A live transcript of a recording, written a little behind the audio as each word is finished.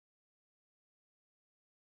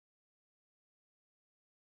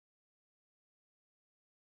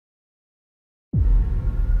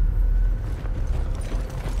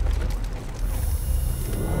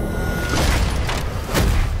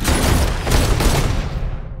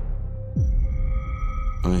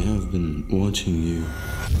I have been watching you.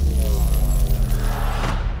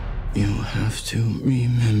 You have to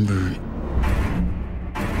remember.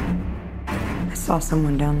 I saw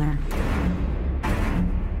someone down there.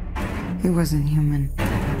 He wasn't human.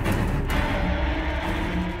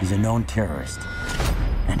 He's a known terrorist,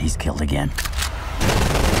 and he's killed again.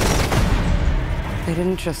 They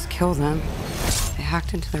didn't just kill them. They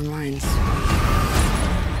hacked into their minds.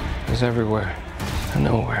 He's everywhere and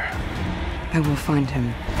nowhere. I will find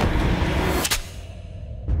him.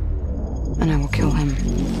 And I will kill him.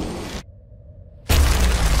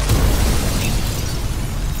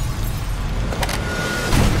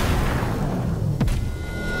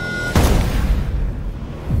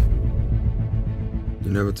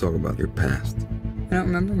 You never talk about your past. I don't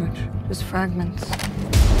remember much. Just fragments.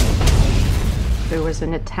 There was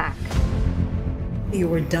an attack. You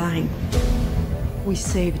were dying. We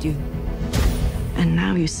saved you. And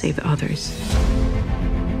now you save others.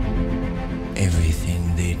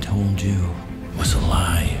 Everything they told you was a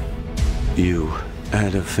lie. You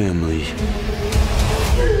had a family.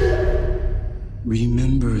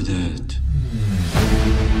 Remember that.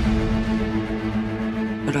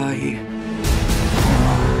 But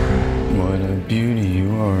what a beauty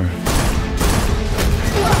you are.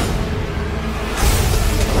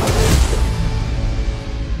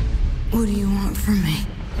 What do you want from me?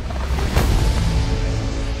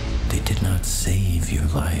 They did not save your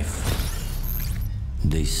life.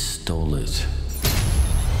 They stole it.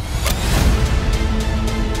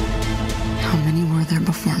 How many were there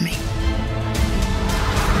before me?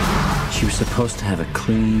 She was supposed to have a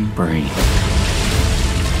clean brain.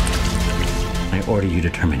 I order you to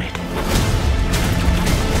terminate.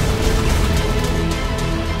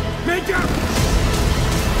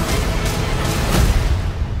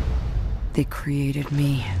 They created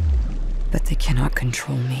me, but they cannot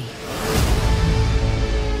control me.